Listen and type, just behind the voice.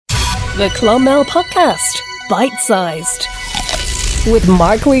The Clonmel Podcast, bite-sized, with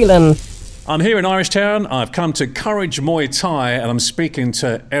Mark Whelan. I'm here in Irish Town. I've come to Courage Muay Thai and I'm speaking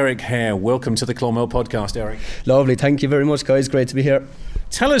to Eric Hare. Welcome to the Clonmel Podcast, Eric. Lovely, thank you very much, guys. Great to be here.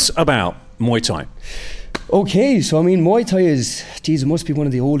 Tell us about Muay Thai. Okay, so I mean, Muay Thai it must be one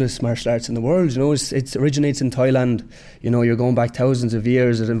of the oldest martial arts in the world. You know, it originates in Thailand. You know, you're going back thousands of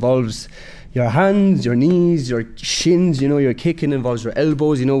years. It involves your hands, your knees, your shins. You know, your kicking involves your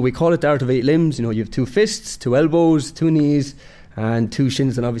elbows. You know, we call it the art of 8 limbs. You know, you have 2 fists, 2 elbows, 2 knees, and 2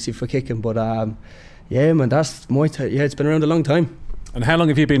 shins, and obviously for kicking. But yeah, man, that's Muay Thai. Yeah, it's been around a long time. And how long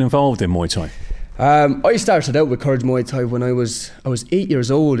have you been involved in Muay Thai? I started out with Courage Muay Thai when I was 8 years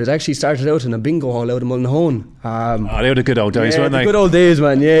old. It actually started out in a bingo hall out in Mullinahone. They were the good old days, weren't they? The good old days,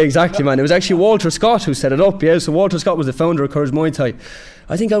 man. Yeah, exactly, man. It was actually Walter Scott who set it up. Yeah, so Walter Scott was the founder of Courage Muay Thai.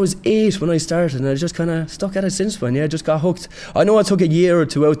 I think I was 8 when I started, and I just kind of stuck at it since then. Yeah, just got hooked. I know I took a year or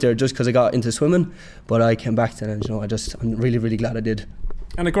 2 out there just because I got into swimming, but I came back then, and you know, I'm really, really glad I did.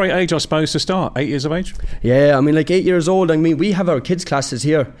 And a great age, I suppose, to start. 8 years of age? Yeah, I mean, like 8 years old. I mean, we have our kids' classes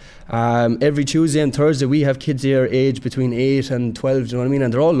here. Every Tuesday and Thursday, we have kids here aged between 8 and 12, you know what I mean?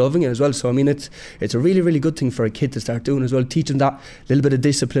 And they're all loving it as well. So, I mean, it's a really, really good thing for a kid to start doing as well, teaching that little bit of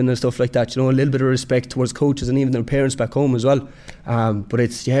discipline and stuff like that, you know, a little bit of respect towards coaches and even their parents back home as well. But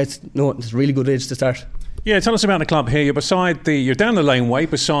it's a really good age to start. Yeah, tell us about the club here. You're down the laneway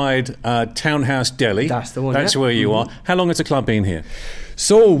beside Townhouse Deli. That's the one. That's where you are. How long has the club been here?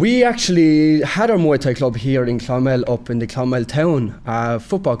 So we actually had our Muay Thai club here in Clonmel, up in the Clonmel town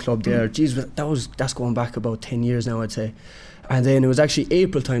football club there. Geez, that's going back about 10 years now, I'd say. And then it was actually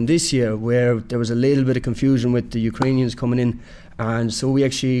April time this year where there was a little bit of confusion with the Ukrainians coming in, and so we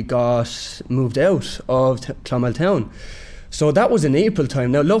actually got moved out of Clonmel town. So that was in April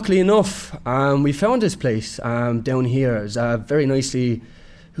time. Now, luckily enough, we found this place down here. It was very nicely.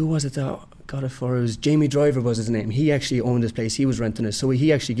 Who was it that got it for? It was Jamie Driver was his name. He actually owned this place. He was renting it, so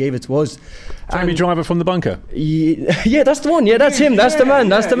he actually gave it to us. Jamie Driver from the bunker. Yeah, that's the one. Yeah, that's him. That's the man.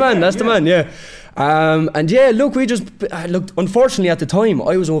 That's the man. Yeah. And yeah, look, we just looked. Unfortunately, at the time,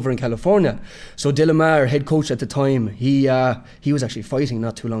 I was over in California. So Dylan Maher, head coach at the time, he was actually fighting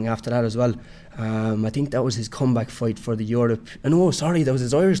not too long after that as well. I think that was his comeback fight for the Europe. That was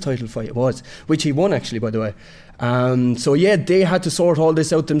his Irish title fight. It was, which he won actually, by the way. So yeah, they had to sort all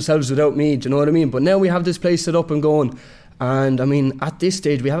this out themselves without me. Do you know what I mean? But now we have this place set up and going. And I mean, at this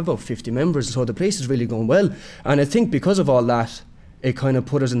stage, we have about 50 members, so the place is really going well. And I think because of all that, it kind of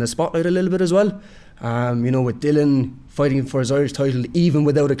put us in the spotlight a little bit as well. You know, with Dylan fighting for his Irish title, even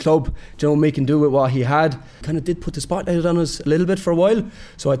without a club, you know, making do with what he had, kind of did put the spotlight on us a little bit for a while.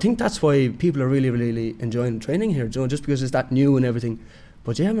 So I think that's why people are really, really enjoying training here, you know, just because it's that new and everything.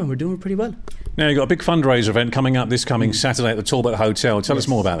 But yeah, man, we're doing pretty well. Now, you've got a big fundraiser event coming up this coming Saturday at the Talbot Hotel. Tell us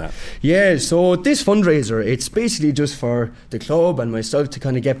more about that. Yeah, so this fundraiser, it's basically just for the club and myself to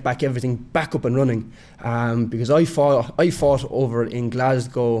kind of get everything back up and running. Because I fought over in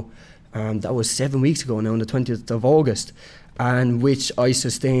Glasgow, that was 7 weeks ago now, on the 20th of August, and which I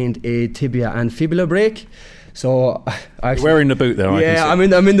sustained a tibia and fibula break. So you're wearing the boot there, yeah, I'm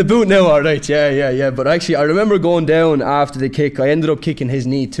in the boot now, all right. Yeah. But actually, I remember going down after the kick. I ended up kicking his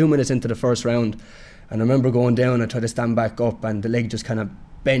knee 2 minutes into the first round, and I remember going down. I tried to stand back up, and the leg just kind of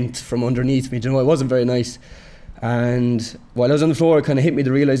bent from underneath me. You know, it wasn't very nice. And while I was on the floor, it kind of hit me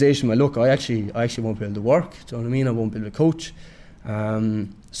the realization: well, look, I actually won't be able to work. Do you know what I mean? I won't be able to coach.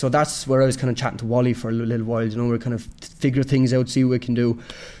 So that's where I was kind of chatting to Wally for a little while, you know, we're kind of figure things out, see what we can do.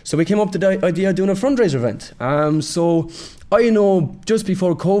 So we came up with the idea of doing a fundraiser event. So I know just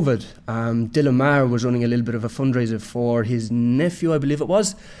before COVID, Dylan Maher was running a little bit of a fundraiser for his nephew, I believe it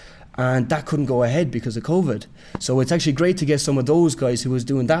was, and that couldn't go ahead because of COVID. So it's actually great to get some of those guys who was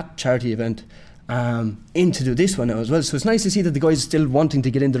doing that charity event in to do this one now as well. So it's nice to see that the guys still wanting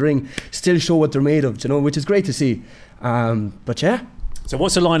to get in the ring, still show what they're made of, you know, which is great to see. But yeah. So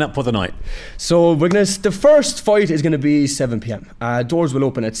what's the lineup for the night? So the first fight is going to be 7 p.m. Doors will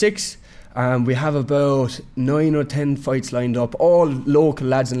open at 6. We have about 9 or 10 fights lined up, all local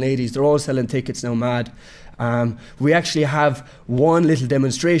lads and ladies. They're all selling tickets now, mad. We actually have one little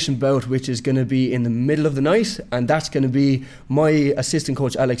demonstration bout which is going to be in the middle of the night, and that's going to be my assistant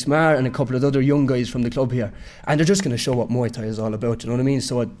coach Alex Marr and a couple of other young guys from the club here, and they're just going to show what Muay Thai is all about, you know what I mean?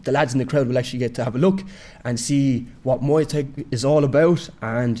 So the lads in the crowd will actually get to have a look and see what Muay Thai is all about,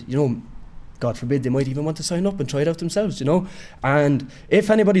 and you know, God forbid, they might even want to sign up and try it out themselves, you know. And if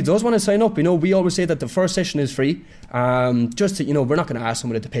anybody does want to sign up, you know, we always say that the first session is free. Just to, you know, we're not going to ask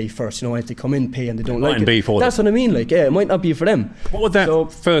somebody to pay first, you know, if they come in, pay and they don't like it. That's what I mean, like, yeah, it might not be for them. What would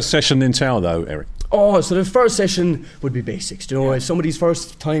that first session entail though, Eric? Oh, so the first session would be basics. You know, if somebody's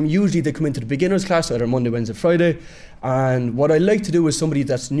first time, usually they come into the beginners class either Monday, Wednesday, Friday. And what I like to do with somebody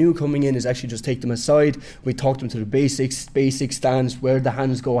that's new coming in is actually just take them aside. We talk them through the basic stance, where the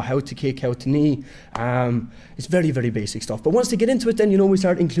hands go, how to kick, how to knee. It's very, very basic stuff. But once they get into it, then, you know, we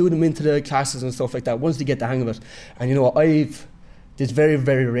start including them into the classes and stuff like that, once they get the hang of it. And, you know, it's very,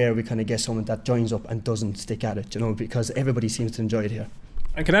 very rare we kind of get someone that joins up and doesn't stick at it, you know, because everybody seems to enjoy it here.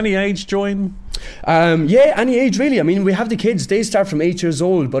 And can any age join? Yeah, any age really. I mean, we have the kids, they start from 8 years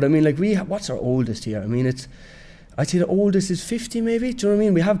old, but I mean, like, what's our oldest here? I mean, I'd say the oldest is 50 maybe, do you know what I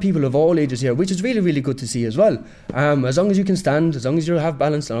mean? We have people of all ages here, which is really, really good to see as well. As long as you can stand, as long as you have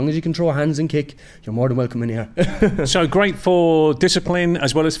balance, as long as you can throw hands and kick, you're more than welcome in here. So great for discipline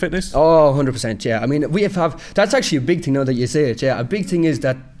as well as fitness? Oh, 100%, yeah. I mean, that's actually a big thing now that you say it, yeah. A big thing is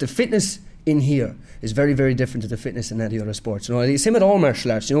that the fitness in here is very, very different to the fitness in any other sports. You know, same with all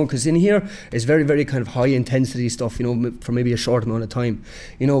martial arts, you know, because in here it's very, very kind of high intensity stuff, you know, for maybe a short amount of time.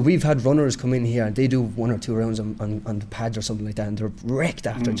 You know, we've had runners come in here and they do 1 or 2 rounds on the pads or something like that, and they're wrecked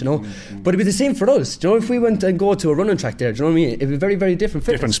after it, you know. But it'd be the same for us. You know, if we went and go to a running track there, do you know what I mean? It'd be very, very different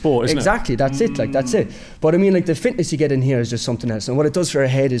fitness. Different sport, isn't exactly, that's it, like, that's it. But I mean, like, the fitness you get in here is just something else. And what it does for your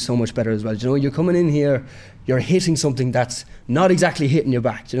head is so much better as well. You know, you're coming in here, you're hitting something that's not exactly hitting your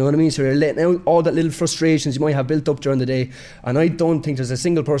back, do you know what I mean? So you're letting out all that little frustrations you might have built up during the day, and I don't think there's a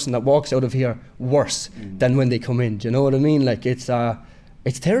single person that walks out of here worse than when they come in, do you know what I mean? Like, it's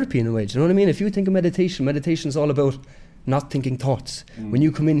therapy in a way, do you know what I mean? If you think of meditation's all about not thinking thoughts. When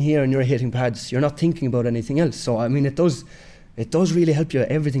you come in here and you're hitting pads, you're not thinking about anything else. So I mean, it does really help you,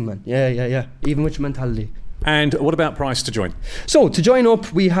 everything, man. Yeah, even with your mentality. And what about price to join? So to join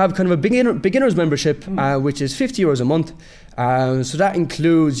up, we have kind of a beginner's membership, which is €50 a month. So that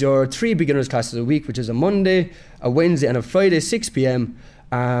includes your 3 beginners classes a week, which is a Monday, a Wednesday and a Friday, 6 p.m.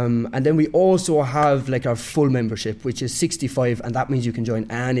 And then we also have like our full membership, which is 65, and that means you can join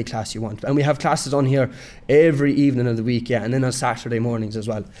any class you want. And we have classes on here every evening of the week, and then on Saturday mornings as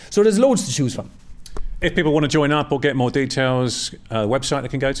well. So there's loads to choose from. If people want to join up or get more details, website they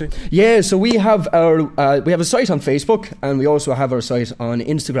can go to? Yeah, so we have we have a site on Facebook, and we also have our site on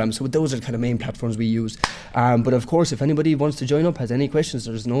Instagram. So those are the kind of main platforms we use. But of course, if anybody wants to join up, has any questions,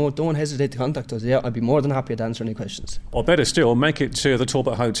 don't hesitate to contact us. Yeah, I'd be more than happy to answer any questions. Or better still, make it to the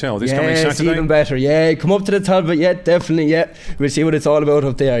Talbot Hotel this coming Saturday. Yes, even better. Yeah, come up to the Talbot. Yeah, definitely. Yeah, we'll see what it's all about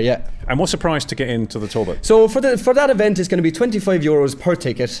up there. Yeah. And what's the price to get into the Talbot? So for that event, it's going to be €25 per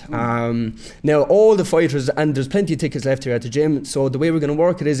ticket. Now all the fighters, and there's plenty of tickets left here at the gym, so the way we're going to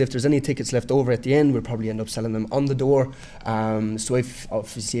work it is, if there's any tickets left over at the end, we'll probably end up selling them on the door. So if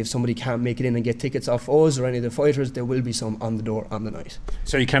somebody can't make it in and get tickets off us or any of the fighters, there will be some on the door on the night.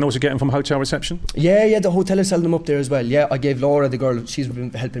 So you can also get them from hotel reception? Yeah, the hotel is selling them up there as well. Yeah, I gave Laura, the girl, she's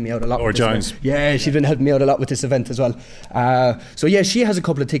been helping me out a lot. Laura Jones. Yeah, she's been helping me out a lot with this event as well. So yeah, she has a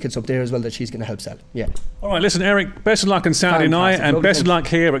couple of tickets up there as well that she's going to help sell. Yeah. All right, listen, Eric, best of luck on Saturday night, and best of luck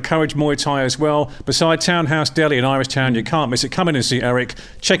here at Courage Muay Thai as well. Beside Townhouse Deli in Irish Town, you can't miss it. Come in and see Eric,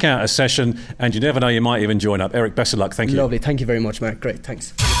 check out a session, and you never know, you might even join up. Eric, best of luck. Thank you. Lovely. Thank you very much, Mark. Great.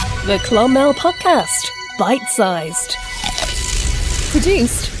 Thanks. The Clonmel Podcast, bite-sized.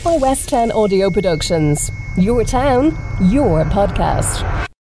 Produced by West Town Audio Productions. Your town, your podcast.